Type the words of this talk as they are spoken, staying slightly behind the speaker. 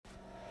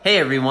Hey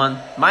everyone,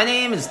 my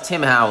name is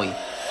Tim Howie.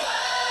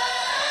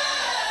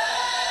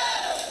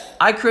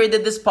 I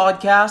created this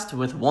podcast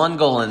with one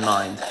goal in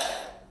mind.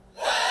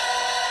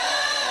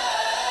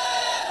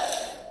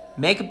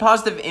 Make a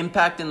positive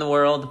impact in the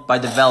world by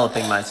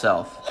developing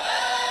myself.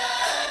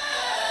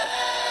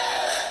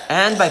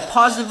 And by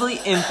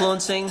positively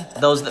influencing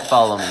those that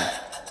follow me.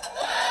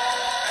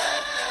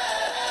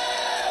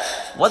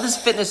 What is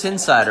Fitness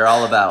Insider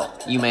all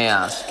about, you may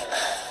ask?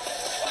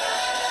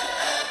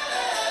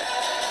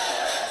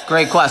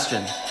 Great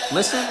question.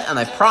 Listen and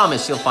I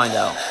promise you'll find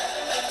out.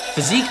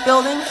 Physique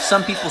building,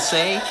 some people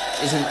say,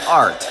 is an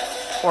art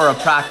or a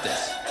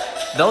practice.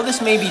 Though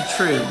this may be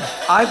true,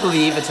 I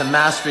believe it's a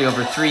mastery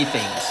over three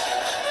things.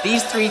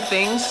 These three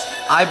things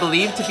I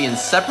believe to be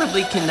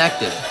inseparably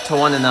connected to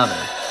one another.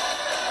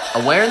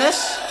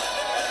 Awareness,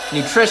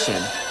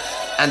 nutrition,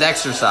 and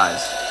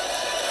exercise.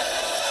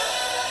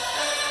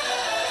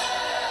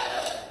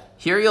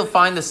 Here you'll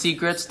find the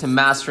secrets to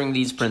mastering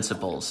these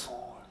principles.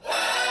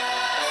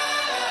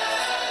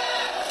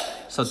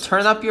 So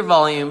turn up your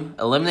volume,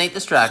 eliminate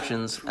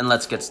distractions, and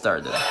let's get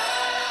started.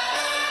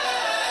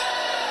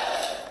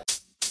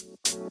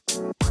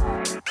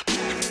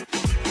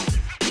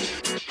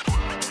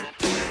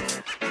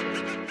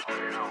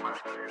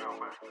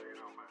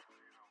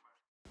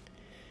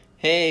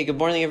 Hey, good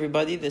morning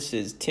everybody. This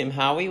is Tim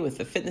Howie with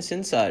the Fitness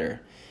Insider.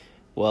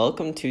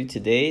 Welcome to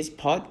today's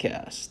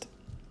podcast.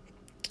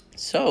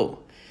 So,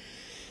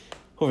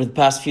 over the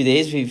past few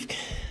days we've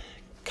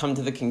come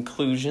to the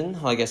conclusion,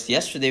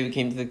 yesterday we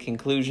came to the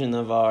conclusion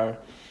of our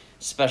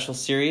special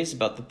series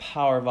about the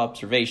power of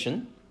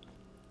observation.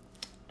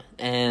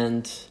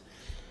 And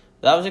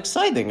that was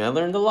exciting. I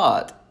learned a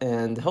lot,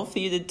 and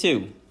hopefully you did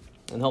too.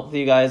 And hopefully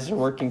you guys are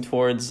working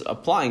towards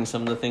applying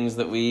some of the things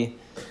that we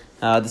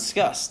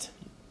discussed.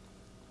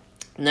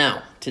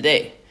 Now,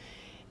 today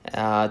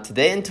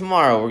and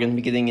tomorrow, we're going to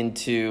be getting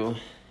into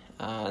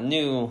a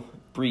new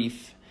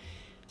brief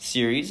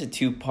series, a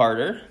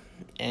two-parter,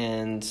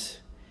 and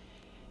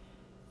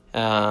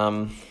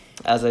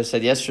as I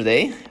said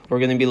yesterday, we're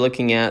going to be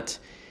looking at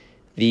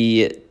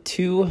the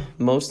two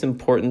most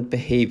important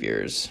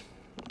behaviors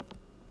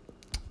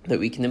that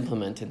we can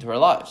implement into our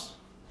lives.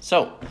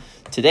 So,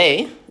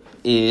 today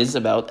is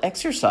about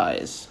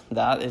exercise.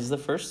 That is the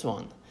first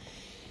one.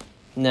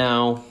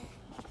 Now,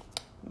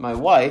 my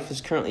wife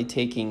is currently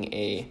taking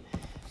a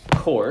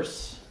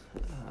course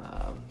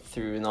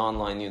through an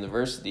online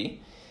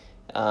university.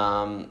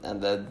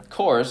 And the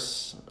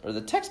course, or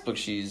the textbook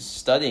she's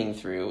studying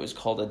through, is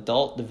called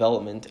Adult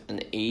Development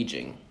and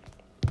Aging.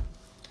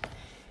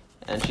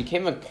 And she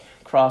came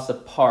across a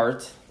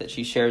part that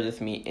she shared with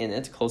me in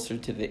it, closer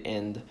to the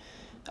end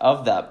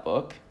of that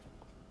book.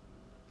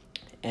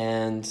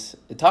 And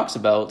it talks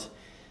about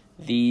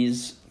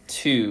these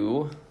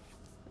two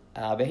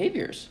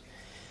behaviors.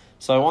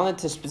 So I wanted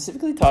to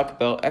specifically talk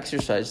about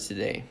exercise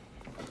today.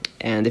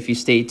 And if you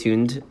stay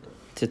tuned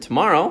to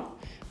tomorrow,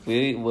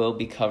 we will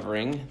be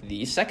covering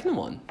the second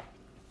one.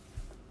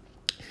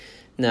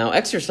 Now,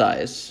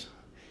 exercise.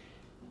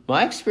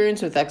 My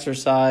experience with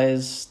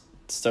exercise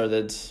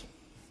started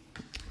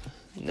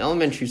in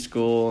elementary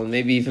school and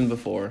maybe even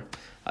before.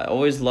 I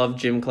always loved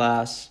gym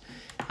class.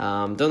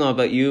 Don't know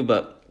about you,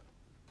 but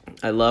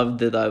I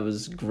loved that I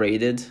was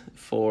graded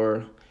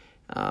for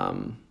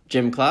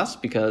gym class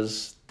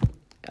because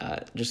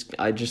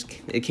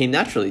it came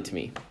naturally to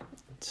me.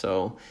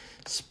 So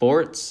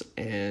sports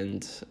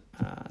and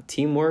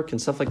teamwork and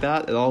stuff like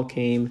that, it all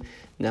came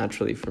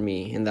naturally for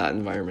me in that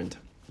environment.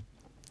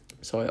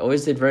 So I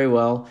always did very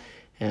well,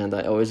 and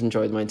I always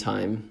enjoyed my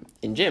time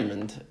in gym.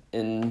 And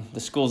in the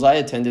schools I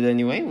attended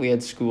anyway, we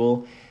had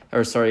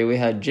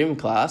gym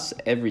class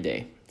every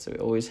day. So we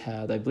always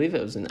had, I believe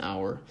it was an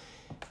hour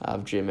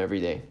of gym every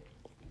day.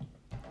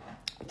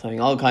 Playing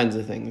all kinds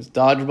of things.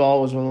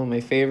 Dodgeball was one of my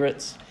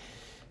favorites.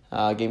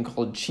 A game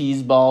called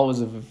Cheese Ball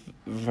was a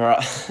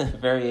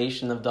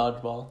variation of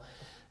dodgeball.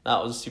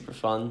 That was super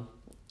fun.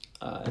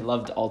 I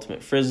loved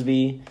Ultimate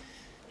Frisbee.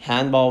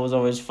 Handball was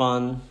always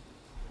fun.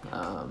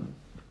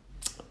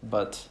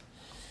 But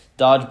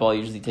dodgeball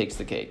usually takes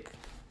the cake.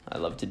 I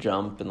love to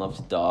jump and love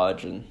to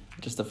dodge, and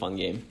just a fun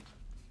game.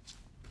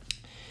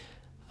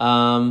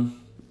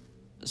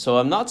 So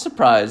I'm not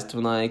surprised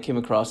when I came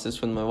across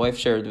this, when my wife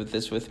shared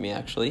this with me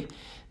actually,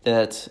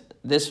 that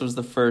this was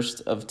the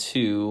first of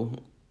two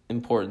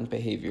important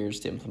behaviors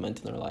to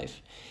implement in our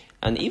life.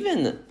 And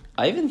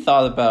I even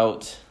thought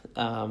about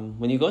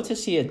when you go to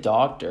see a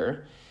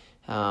doctor,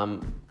 I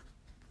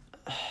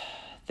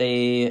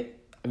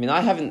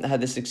haven't had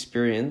this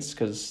experience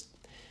because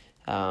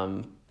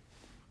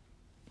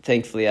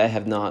thankfully I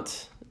have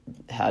not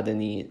had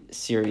any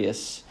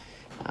serious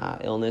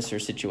illness or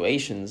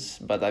situations,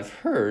 but I've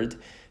heard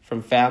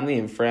from family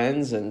and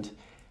friends and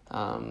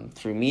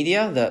through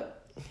media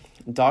that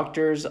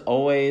doctors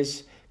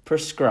always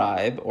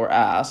prescribe or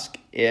ask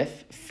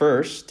if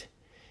first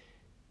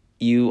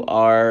you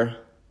are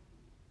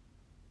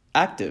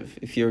active,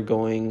 if you're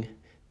going,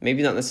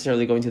 maybe not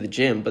necessarily going to the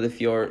gym, but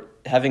if you're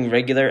having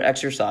regular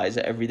exercise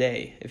every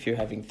day, if you're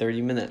having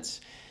 30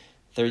 minutes,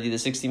 30 to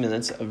 60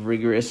 minutes of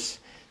rigorous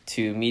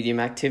to medium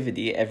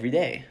activity every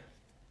day.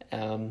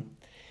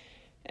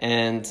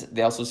 And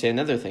they also say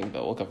another thing,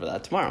 but we'll cover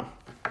that tomorrow.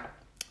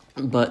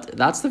 But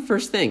that's the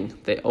first thing.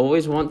 They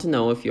always want to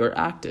know if you're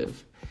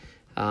active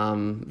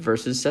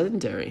versus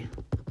sedentary.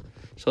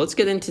 So let's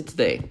get into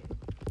today.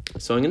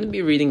 So I'm going to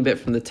be reading a bit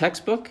from the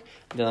textbook.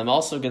 Then I'm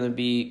also going to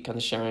be kind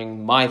of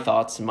sharing my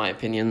thoughts and my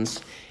opinions.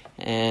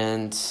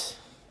 And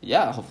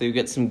yeah, hopefully we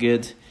get some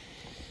good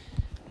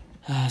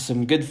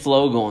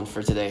flow going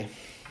for today.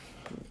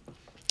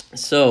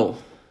 So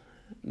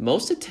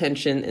most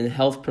attention in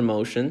health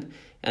promotion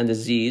and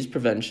disease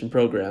prevention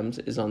programs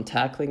is on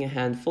tackling a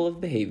handful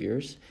of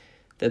behaviors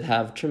that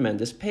have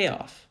tremendous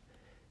payoff,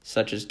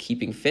 such as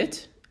keeping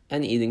fit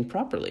and eating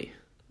properly.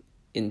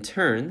 In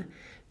turn,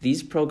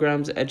 these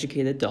programs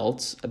educate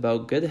adults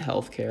about good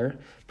healthcare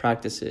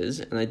practices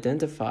and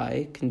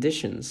identify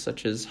conditions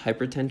such as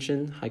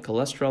hypertension, high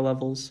cholesterol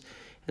levels,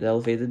 and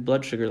elevated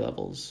blood sugar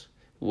levels,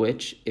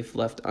 which, if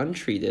left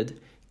untreated,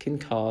 can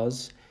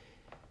cause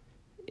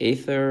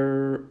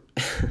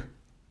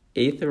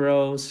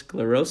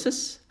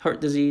atherosclerosis,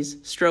 heart disease,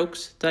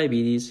 strokes,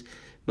 diabetes,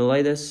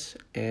 mellitus,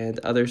 and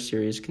other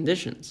serious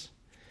conditions.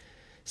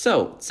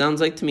 So, it sounds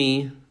like to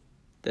me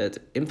that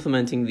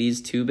implementing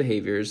these two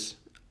behaviors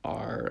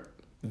are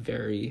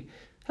very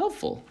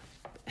helpful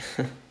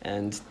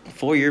and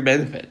for your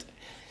benefit.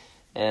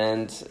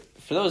 And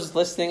for those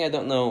listening, I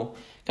don't know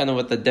kind of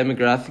what the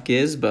demographic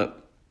is,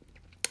 but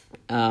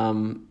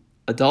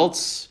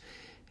adults,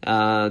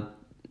 can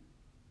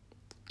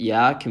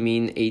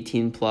mean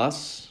 18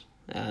 plus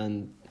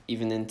and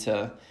even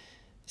into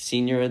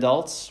senior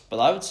adults. But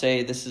I would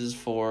say this is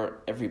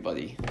for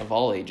everybody of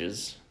all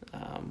ages.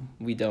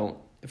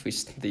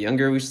 The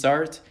younger we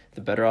start,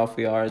 the better off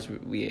we are as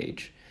we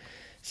age.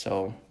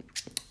 So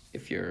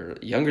if you're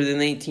younger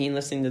than 18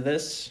 listening to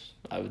this,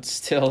 I would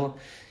still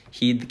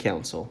heed the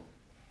counsel.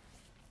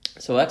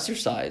 So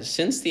exercise.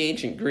 Since the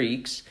ancient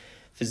Greeks,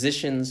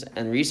 physicians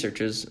and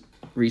researchers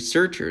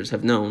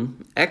have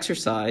known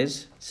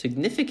exercise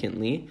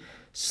significantly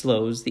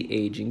slows the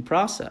aging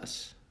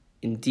process.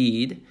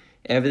 Indeed,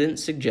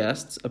 evidence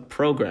suggests a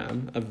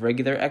program of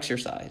regular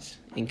exercise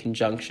in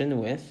conjunction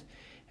with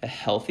a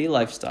healthy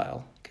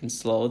lifestyle can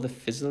slow the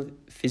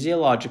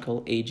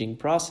physiological aging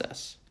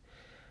process.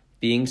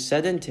 Being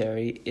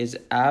sedentary is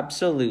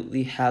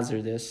absolutely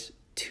hazardous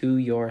to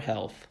your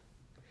health.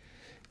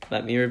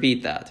 Let me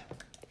repeat that.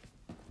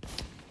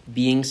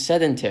 Being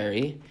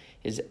sedentary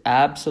is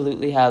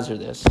absolutely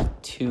hazardous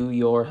to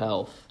your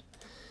health.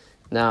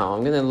 Now,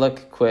 I'm going to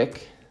look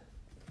quick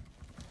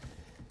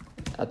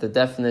at the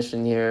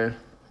definition here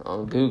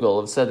on Google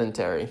of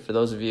sedentary. For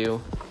those of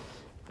you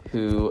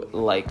who,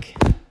 like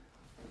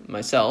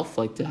myself,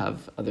 like to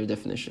have a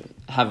definition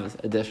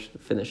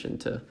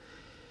to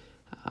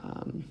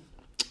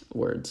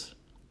words.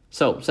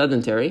 So,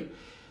 sedentary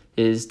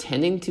is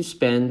tending to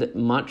spend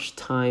much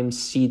time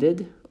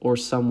seated or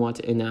somewhat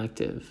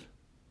inactive,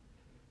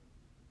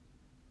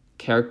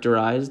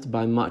 characterized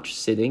by much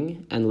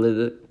sitting and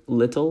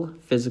little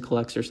physical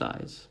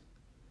exercise,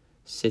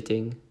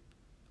 sitting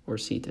or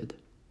seated.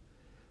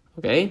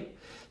 Okay?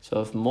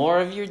 So if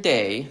more of your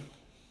day,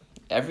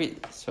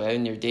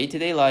 in your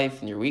day-to-day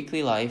life, in your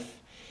weekly life,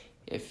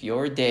 if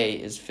your day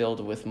is filled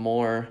with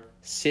more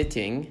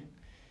sitting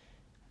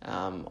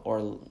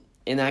or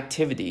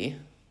inactivity,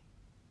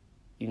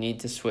 you need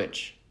to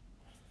switch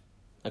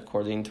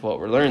according to what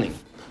we're learning.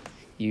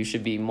 You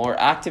should be more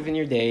active in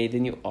your day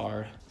than you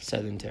are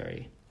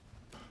sedentary.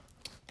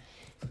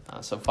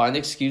 So find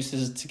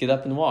excuses to get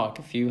up and walk.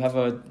 If you have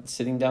a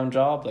sitting down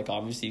job, like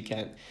obviously you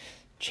can't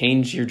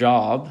change your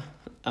job,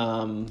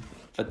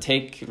 but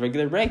take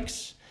regular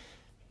breaks.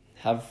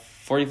 Have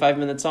 45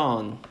 minutes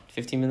on,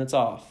 15 minutes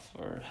off,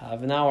 or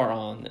have an hour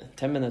on,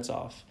 10 minutes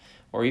off.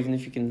 Or even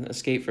if you can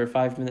escape for a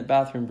 5-minute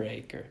bathroom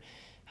break, or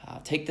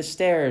take the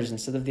stairs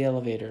instead of the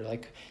elevator.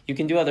 Like, you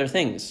can do other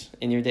things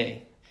in your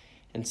day.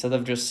 Instead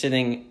of just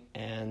sitting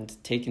and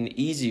taking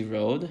the easy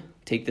road,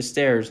 take the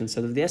stairs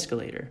instead of the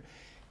escalator.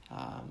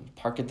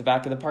 Park at the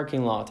back of the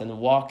parking lot and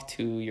walk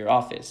to your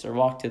office or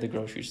walk to the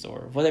grocery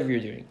store, whatever you're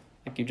doing.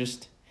 I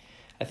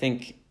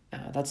think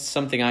that's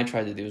something I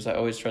try to do, is I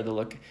always try to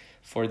look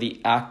for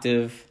the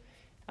active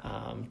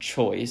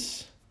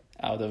choice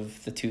out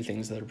of the two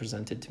things that are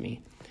presented to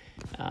me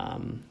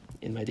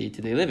in my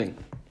day-to-day living.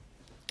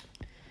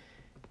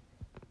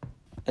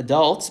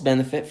 Adults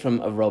benefit from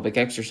aerobic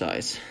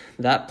exercise.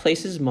 I'm going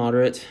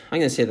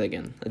to say that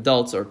again.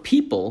 Adults or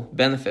people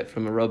benefit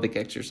from aerobic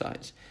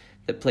exercise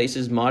that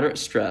places moderate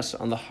stress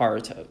on the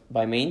heart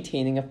by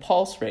maintaining a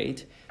pulse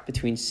rate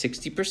between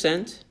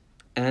 60%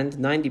 and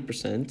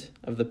 90%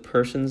 of the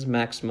person's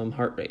maximum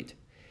heart rate.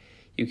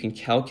 You can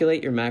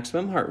calculate your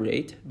maximum heart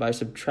rate by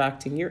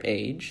subtracting your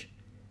age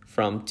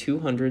from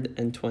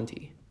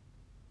 220.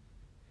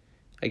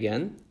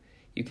 Again,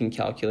 you can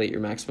calculate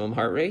your maximum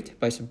heart rate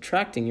by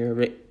subtracting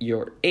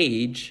your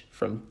age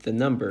from the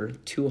number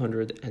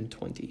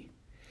 220.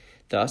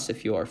 Thus,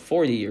 if you are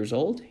 40 years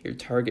old, your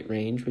target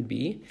range would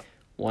be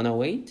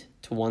 108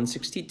 to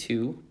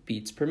 162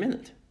 beats per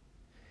minute.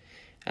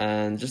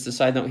 And just a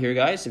side note here,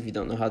 guys, if you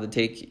don't know how to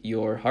take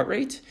your heart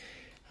rate,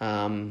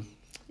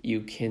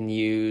 you can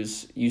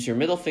use your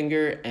middle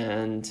finger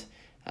and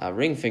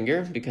ring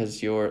finger,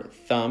 because your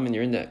thumb and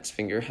your index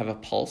finger have a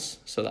pulse,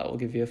 so that will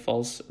give you a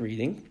false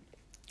reading.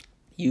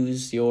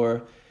 Use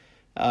your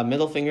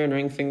middle finger and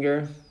ring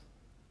finger.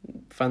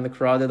 Find the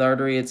carotid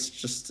artery. It's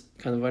just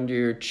kind of under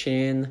your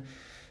chin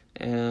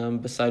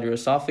and beside your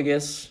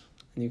esophagus,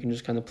 and you can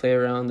just kind of play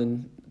around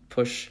and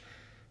push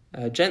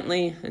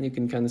gently, and you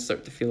can kind of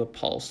start to feel a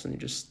pulse, and you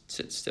just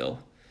sit still.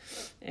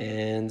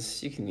 And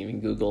you can even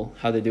Google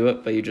how to do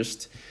it, but you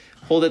just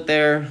hold it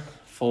there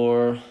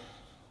for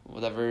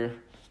whatever,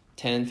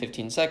 10,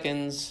 15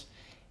 seconds,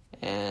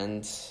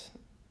 and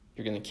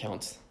you're going to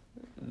count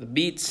the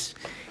beats.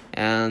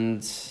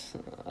 And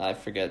I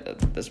forget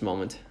at this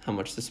moment how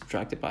much to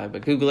subtract it by,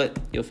 but Google it.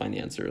 You'll find the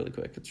answer really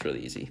quick. It's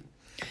really easy.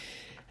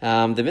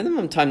 The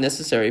minimum time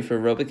necessary for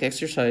aerobic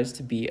exercise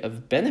to be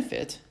of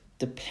benefit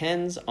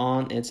depends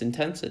on its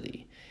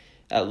intensity.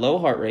 At low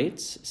heart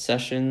rates,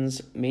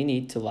 sessions may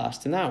need to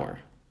last an hour,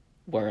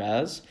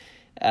 whereas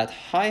at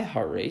high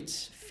heart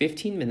rates,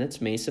 15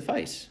 minutes may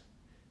suffice.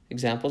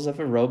 Examples of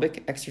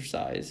aerobic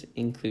exercise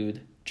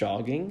include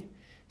jogging,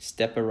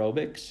 step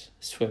aerobics,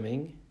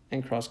 swimming,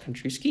 and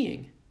cross-country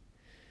skiing.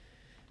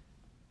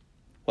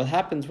 What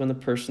happens when a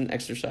person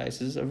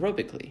exercises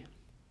aerobically,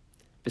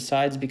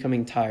 besides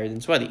becoming tired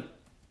and sweaty?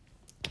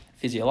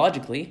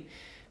 Physiologically,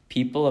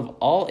 people of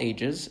all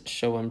ages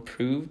show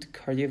improved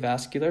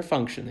cardiovascular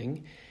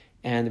functioning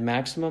and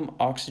maximum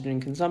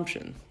oxygen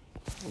consumption,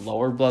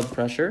 lower blood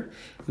pressure,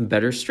 and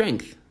better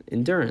strength,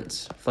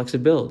 endurance,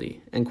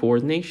 flexibility, and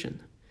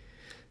coordination.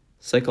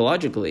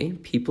 Psychologically,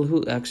 people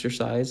who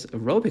exercise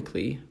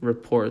aerobically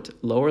report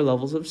lower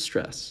levels of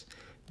stress,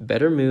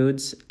 better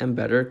moods, and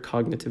better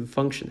cognitive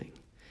functioning.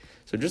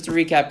 So just to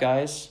recap,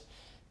 guys,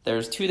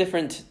 there's two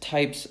different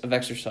types of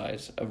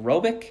exercise,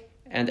 aerobic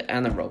and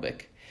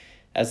anaerobic.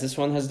 As this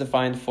one has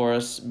defined for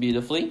us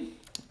beautifully,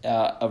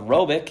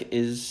 aerobic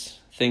is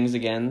things,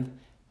 again,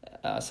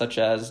 such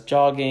as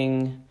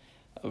jogging,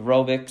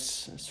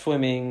 aerobics,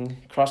 swimming,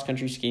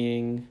 cross-country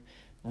skiing,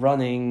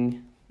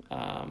 running,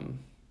 a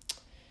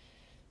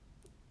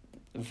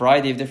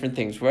variety of different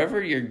things.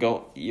 Wherever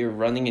you're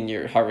running, and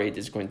your heart rate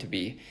is going to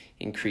be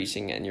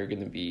increasing, and you're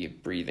going to be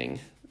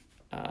breathing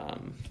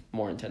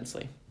more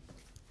intensely.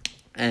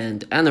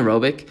 And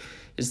anaerobic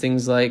is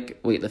things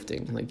like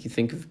weightlifting. Like, you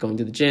think of going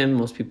to the gym,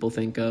 most people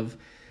think of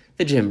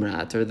the gym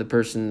rat, or the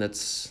person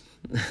that's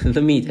the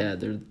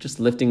meathead, or just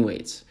lifting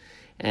weights.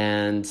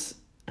 And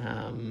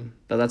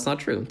but that's not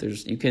true.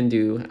 You can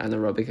do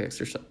anaerobic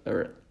exercise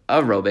or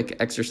aerobic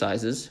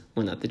exercises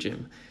when at the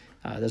gym.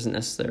 It doesn't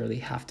necessarily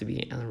have to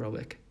be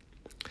anaerobic.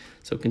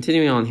 So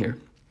continuing on here,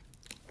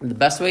 the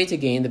best way to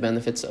gain the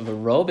benefits of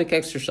aerobic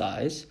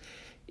exercise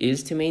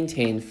is to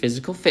maintain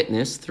physical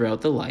fitness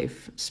throughout the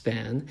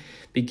lifespan,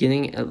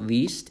 beginning at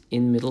least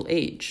in middle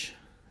age.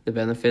 The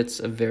benefits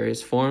of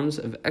various forms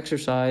of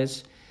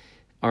exercise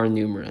are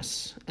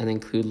numerous and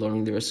include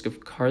lowering the risk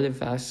of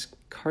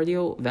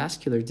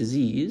cardiovascular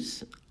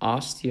disease,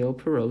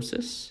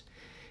 osteoporosis,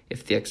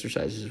 if the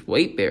exercise is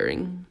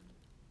weight-bearing,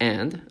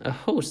 and a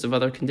host of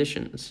other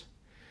conditions.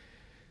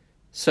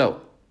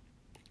 So,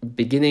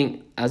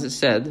 beginning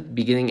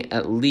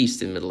at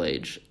least in middle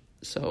age.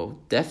 So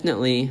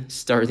definitely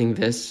starting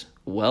this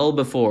well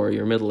before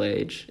your middle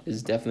age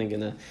is definitely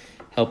going to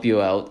help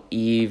you out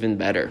even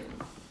better.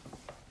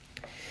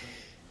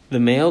 The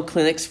Mayo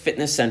Clinic's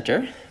Fitness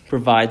Center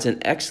provides an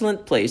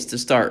excellent place to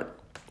start.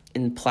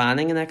 In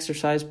planning an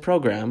exercise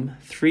program,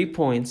 3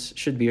 points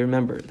should be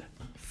remembered.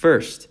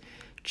 First,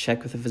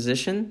 check with a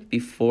physician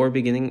before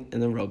beginning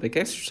an aerobic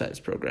exercise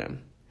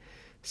program.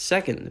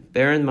 Second,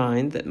 bear in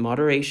mind that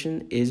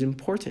moderation is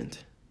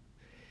important.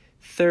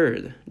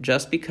 Third,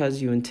 just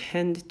because you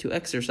intend to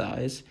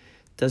exercise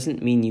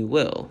doesn't mean you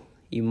will.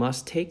 You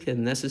must take the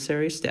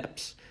necessary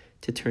steps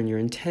to turn your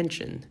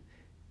intention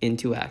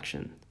into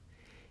action.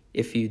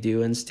 If you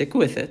do and stick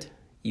with it,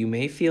 you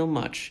may feel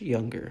much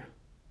younger.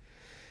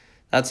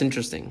 That's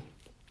interesting.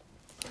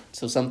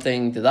 So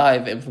something that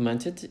I've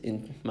implemented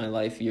in my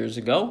life years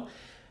ago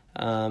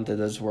that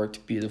has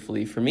worked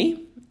beautifully for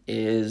me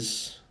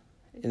is,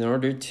 in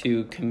order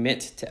to commit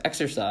to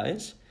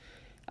exercise,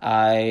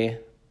 I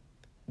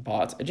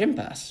bought a gym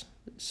pass,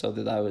 so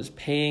that I was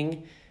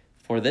paying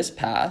for this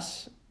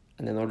pass,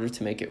 and in order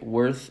to make it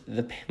worth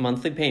the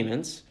monthly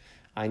payments,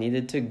 I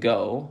needed to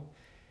go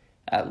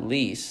at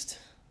least,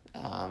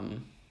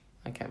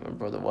 I can't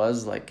remember what it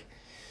was, like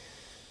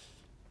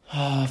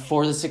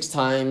 4 to 6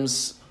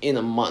 times in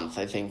a month,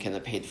 I think, and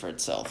it paid for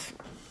itself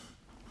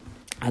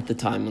at the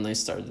time when I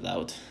started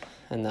out.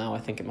 And now I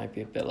think it might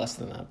be a bit less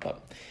than that.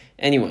 But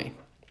anyway,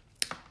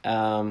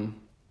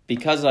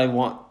 because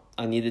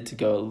I needed to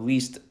go at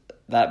least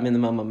that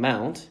minimum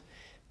amount,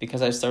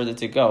 because I started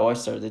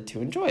to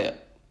enjoy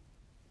it.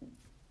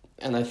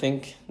 And I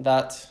think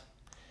that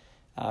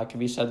can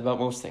be said about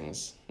most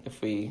things.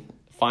 If we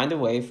find a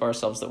way for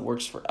ourselves that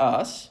works for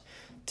us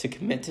to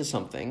commit to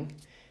something,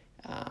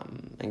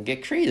 and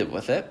get creative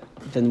with it,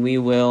 then we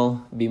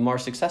will be more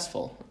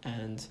successful.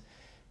 And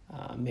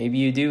maybe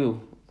you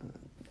do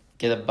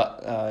get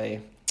a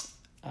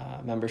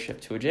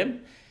membership to a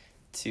gym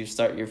to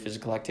start your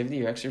physical activity,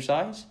 your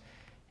exercise.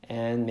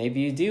 And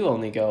maybe you do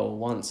only go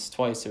once,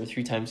 twice, or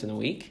 3 times in a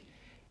week.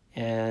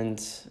 And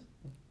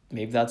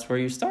maybe that's where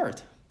you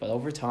start. But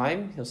over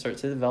time, you'll start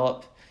to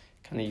develop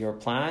kind of your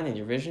plan and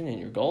your vision and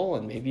your goal.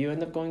 And maybe you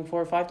end up going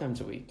 4 or 5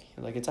 times a week.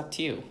 Like, it's up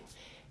to you.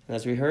 And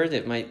as we heard,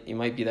 you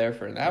might be there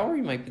for an hour.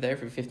 You might be there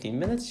for 15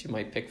 minutes. You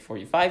might pick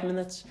 45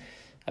 minutes.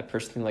 I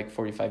personally like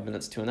 45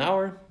 minutes to an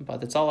hour.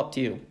 But it's all up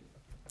to you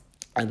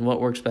and what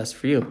works best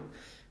for you.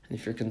 And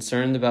if you're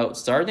concerned about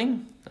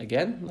starting,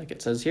 again, like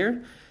it says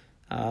here,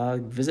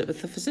 visit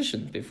with the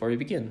physician before you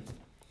begin.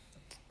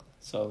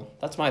 So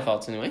that's my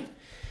thoughts anyway.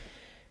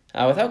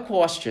 Without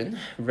question,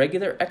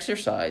 regular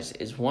exercise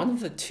is one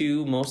of the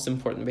 2 most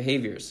important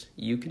behaviors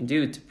you can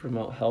do to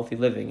promote healthy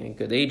living and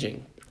good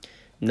aging.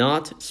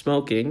 Not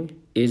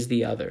smoking is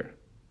the other.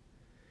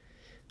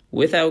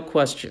 Without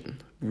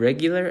question,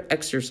 regular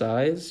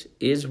exercise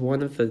is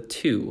one of the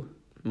 2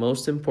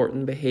 most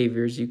important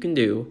behaviors you can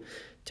do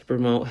to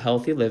promote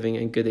healthy living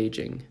and good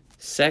aging.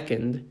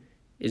 Second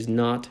is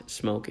not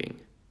smoking.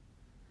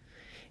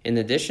 In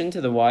addition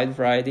to the wide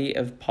variety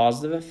of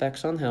positive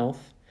effects on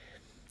health,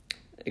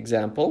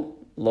 example,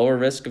 lower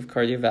risk of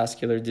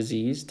cardiovascular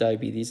disease,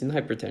 diabetes, and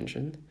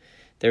hypertension,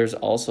 there is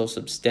also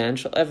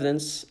substantial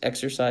evidence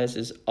exercise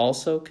is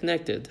also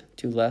connected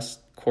to less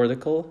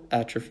cortical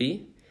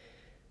atrophy,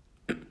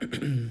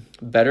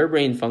 better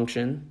brain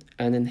function,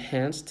 and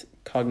enhanced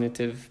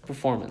cognitive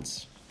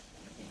performance.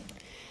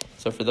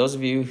 So for those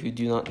of you who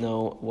do not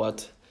know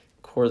what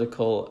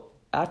cortical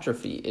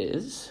atrophy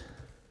is,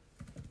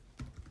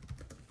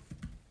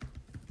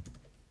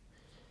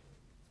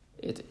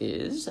 it's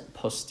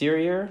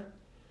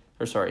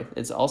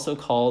also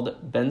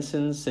called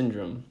Benson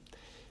syndrome.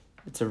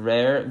 It's a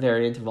rare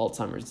variant of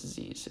Alzheimer's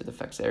disease. It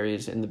affects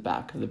areas in the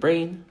back of the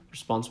brain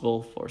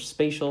responsible for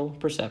spatial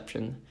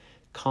perception,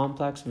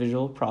 complex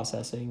visual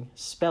processing,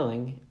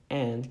 spelling,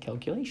 and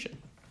calculation.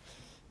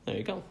 There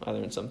you go. I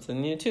learned something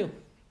new too.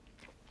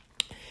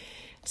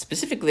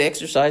 Specifically,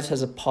 exercise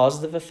has a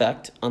positive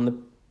effect on the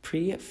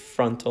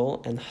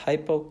prefrontal and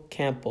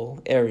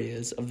hippocampal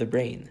areas of the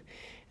brain,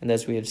 and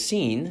as we have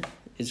seen,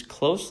 is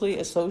closely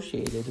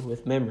associated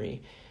with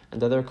memory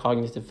and other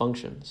cognitive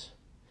functions.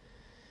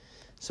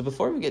 So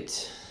before we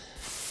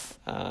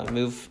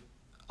move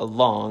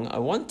along, I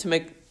want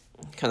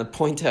to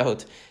point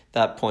out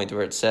that point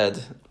where it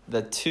said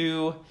the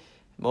 2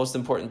 most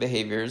important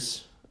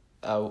behaviors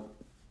that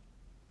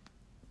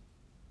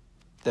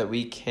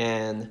we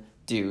can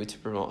do to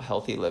promote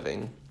healthy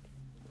living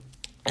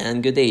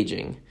and good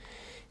aging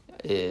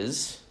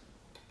is,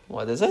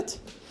 what is it?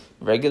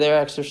 Regular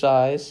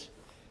exercise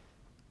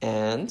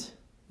and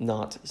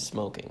not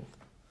smoking.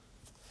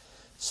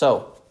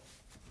 So,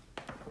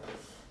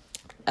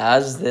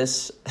 as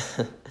this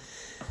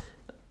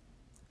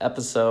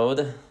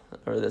episode,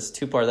 or this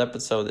 2-part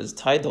episode is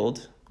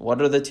titled,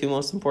 what are the 2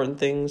 most important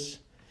things?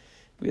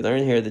 We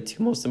learn here the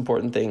 2 most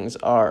important things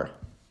are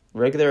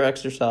regular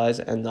exercise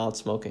and not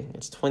smoking.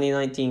 It's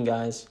 2019,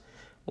 guys.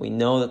 We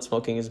know that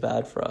smoking is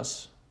bad for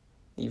us.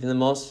 Even the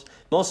most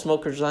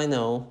smokers I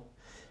know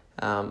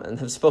and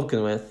have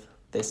spoken with,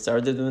 they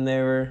started when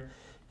they were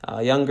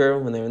younger,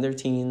 when they were in their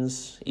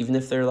teens, even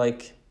if they're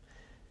like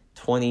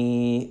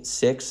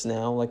 26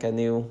 now. Like, I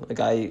knew a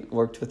guy I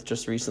worked with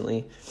just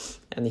recently,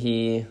 and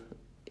he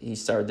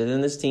started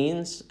in his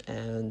teens,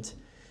 and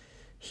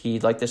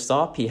he'd like to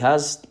stop. He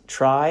has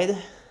tried,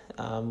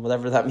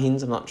 whatever that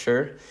means, I'm not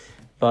sure.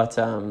 But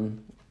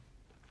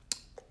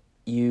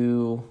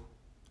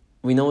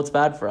we know it's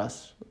bad for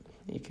us.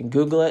 You can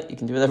Google it, you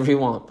can do whatever you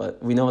want,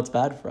 but we know it's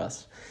bad for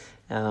us.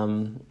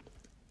 And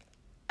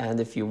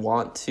if you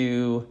want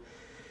to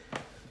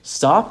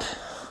stop,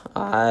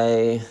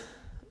 I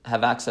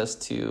have access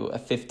to a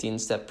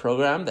 15-step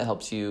program that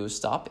helps you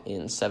stop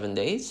in 7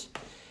 days.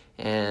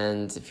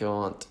 And if you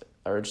are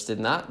interested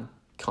in that,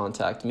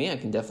 contact me. I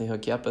can definitely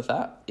hook you up with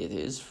that. It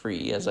is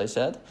free, as I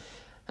said.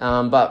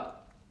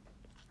 What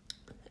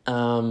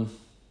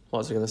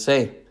was I going to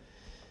say?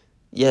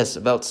 Yes,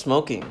 about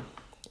smoking.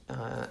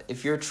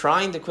 If you're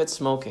trying to quit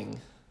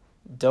smoking,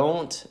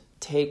 don't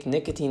take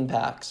nicotine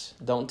packs.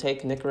 Don't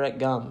take Nicorette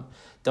gum.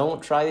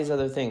 Don't try these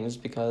other things,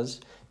 because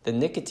the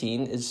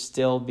nicotine is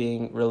still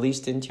being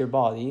released into your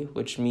body,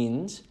 which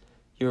means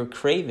your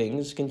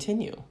cravings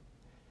continue.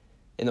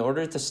 In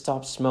order to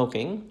stop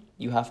smoking,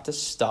 you have to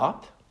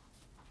stop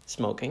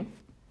smoking.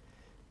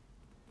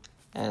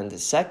 And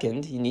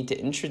second, you need to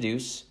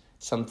introduce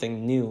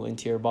something new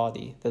into your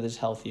body that is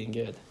healthy and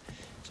good.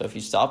 So if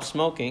you stop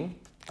smoking,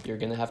 you're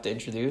going to have to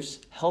introduce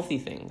healthy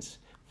things,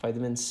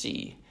 vitamin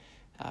C,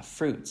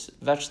 fruits,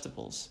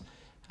 vegetables,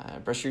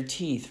 brush your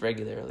teeth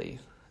regularly,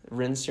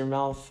 rinse your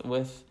mouth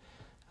with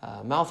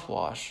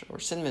mouthwash or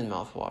cinnamon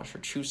mouthwash, or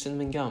chew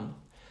cinnamon gum.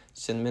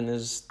 Cinnamon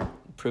is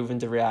proven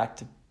to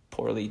react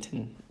poorly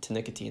to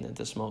nicotine and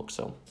to smoke.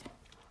 So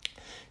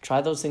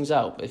try those things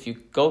out. If you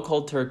go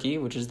cold turkey,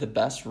 which is the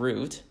best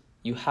route,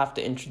 you have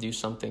to introduce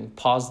something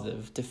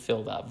positive to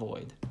fill that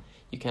void.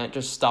 You can't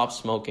just stop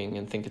smoking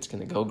and think it's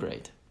going to go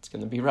great. It's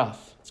going to be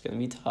rough. It's going to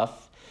be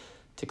tough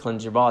to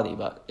cleanse your body,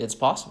 but it's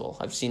possible.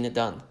 I've seen it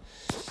done.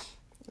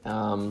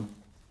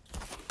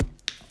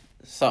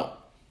 So,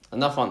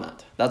 enough on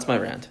that. That's my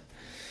rant.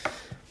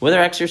 Whether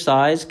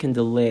exercise can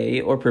delay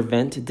or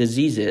prevent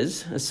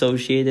diseases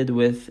associated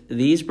with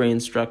these brain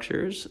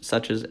structures,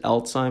 such as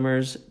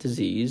Alzheimer's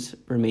disease,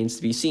 remains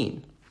to be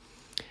seen.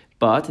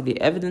 But the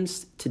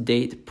evidence to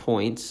date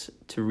points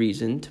to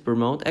reason to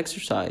promote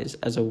exercise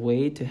as a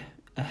way to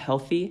a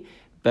healthy,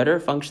 better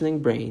functioning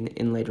brain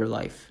in later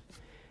life.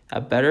 A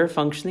better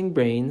functioning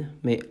brain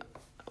may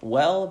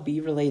well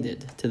be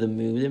related to the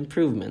mood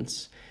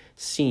improvements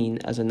seen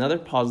as another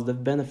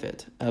positive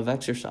benefit of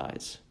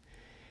exercise.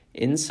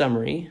 In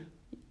summary,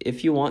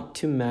 if you want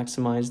to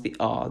maximize the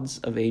odds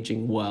of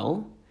aging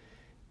well,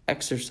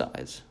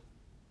 exercise.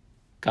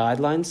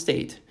 Guidelines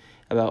state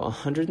about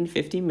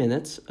 150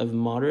 minutes of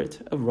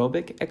moderate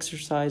aerobic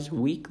exercise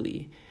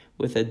weekly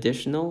with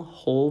additional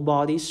whole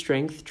body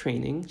strength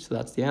training, so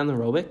that's the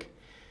anaerobic,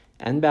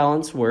 and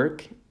balance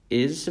work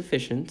is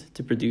sufficient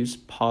to produce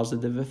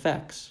positive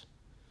effects.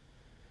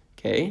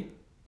 Okay?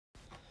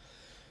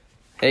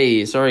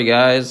 Hey, sorry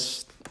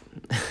guys.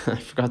 I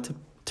forgot to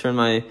turn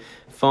my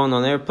phone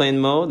on airplane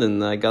mode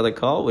and I got a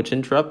call which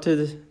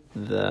interrupted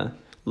the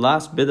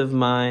last bit of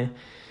my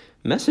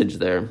message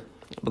there.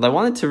 But I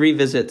wanted to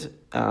revisit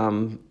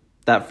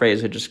that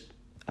phrase I just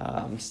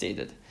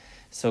stated.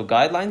 So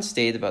guidelines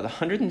state about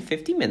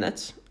 150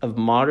 minutes of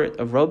moderate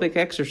aerobic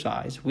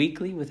exercise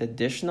weekly with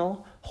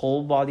additional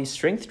whole body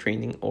strength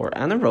training or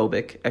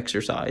anaerobic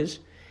exercise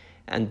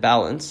and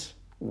balance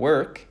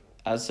work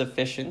as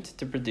sufficient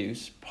to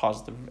produce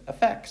positive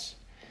effects.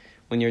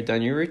 When you're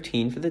done your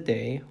routine for the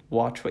day,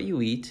 watch what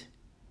you eat,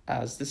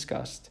 as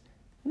discussed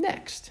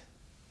next.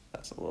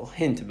 That's a little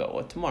hint about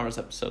what tomorrow's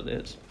episode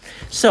is.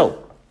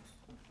 So,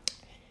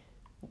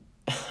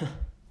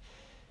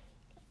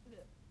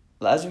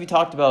 as we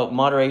talked about,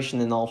 moderation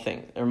in all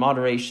things, or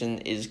moderation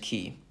is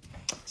key.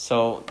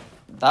 So,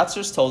 that's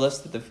just told us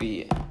that if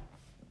we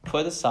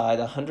put aside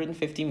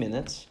 150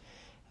 minutes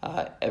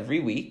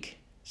every week,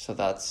 so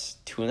that's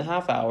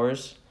 2.5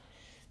 hours,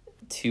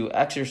 to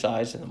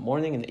exercise in the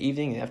morning, in the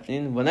evening, in the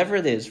afternoon, whenever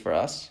it is for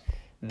us,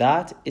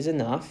 that is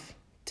enough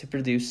to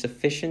produce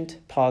sufficient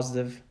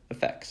positive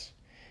effects.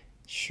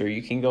 Sure,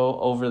 you can go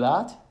over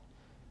that,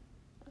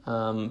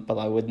 but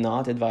I would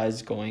not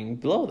advise going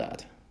below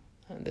that.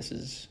 And this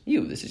is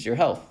your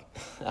health,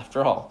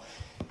 after all.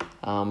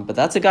 But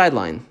that's a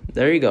guideline.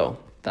 There you go.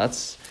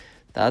 That's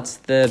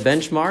the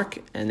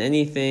benchmark, and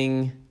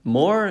anything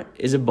more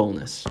is a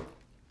bonus.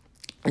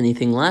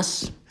 Anything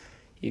less,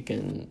 you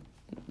can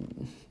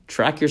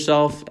track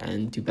yourself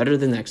and do better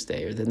the next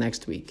day or the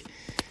next week.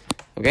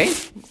 Okay?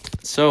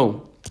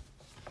 So,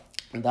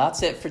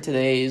 that's it for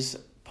today's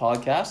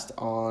podcast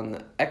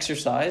on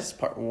exercise,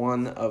 part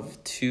 1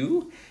 of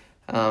 2.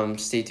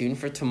 Stay tuned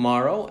for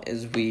tomorrow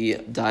as we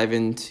dive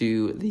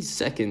into the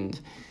second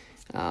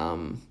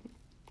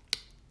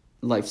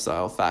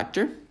lifestyle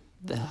factor,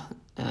 the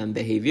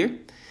behavior,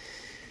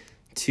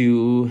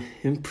 to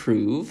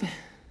improve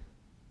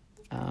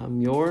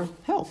your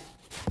health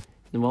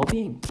and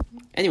well-being.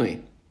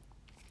 Anyway,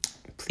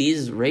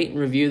 please rate and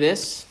review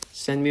this.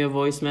 Send me a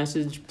voice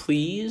message,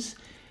 please.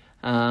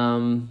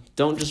 Don't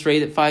just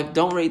rate it 5.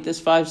 Don't rate this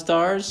 5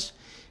 stars.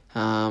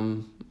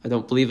 I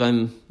don't believe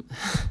I'm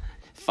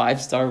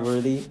 5-star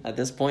worthy at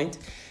this point.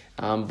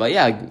 But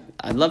yeah,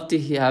 I'd love to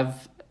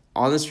have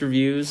honest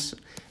reviews.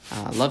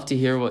 I'd love to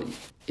hear what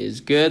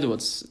is good,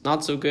 what's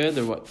not so good,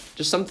 or what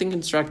just something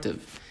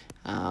constructive.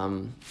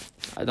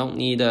 I don't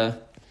need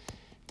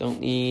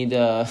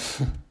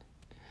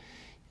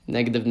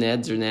negative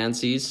Neds or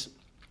Nancys.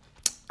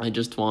 I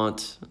just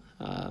want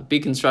be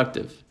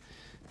constructive.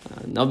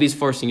 Nobody's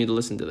forcing you to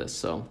listen to this,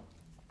 so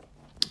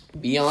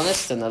be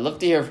honest, and I'd love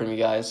to hear from you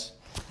guys.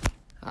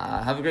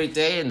 Have a great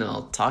day, and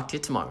I'll talk to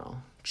you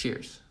tomorrow.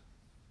 Cheers.